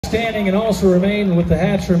standing and also remain with the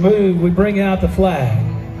hats removed, we bring out the flag.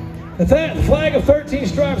 The flag of 13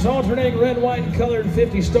 stripes alternating red, white, and colored,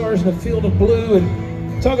 50 stars in a field of blue.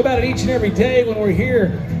 And talk about it each and every day when we're here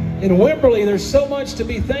in Wimberley. There's so much to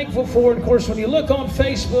be thankful for. And of course, when you look on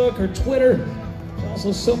Facebook or Twitter, there's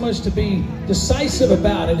also so much to be decisive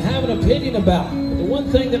about and have an opinion about. But the one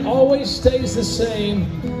thing that always stays the same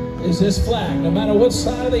is this flag. No matter what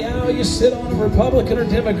side of the aisle you sit on, Republican or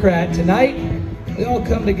Democrat, tonight we all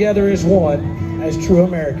come together as one, as true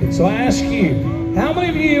Americans. So I ask you, how many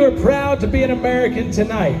of you are proud to be an American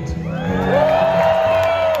tonight?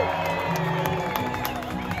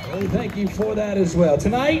 Well, thank you for that as well.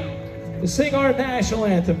 Tonight, to sing our national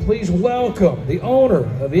anthem, please welcome the owner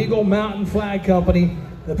of Eagle Mountain Flag Company,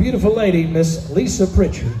 the beautiful lady, Miss Lisa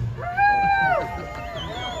Pritchard.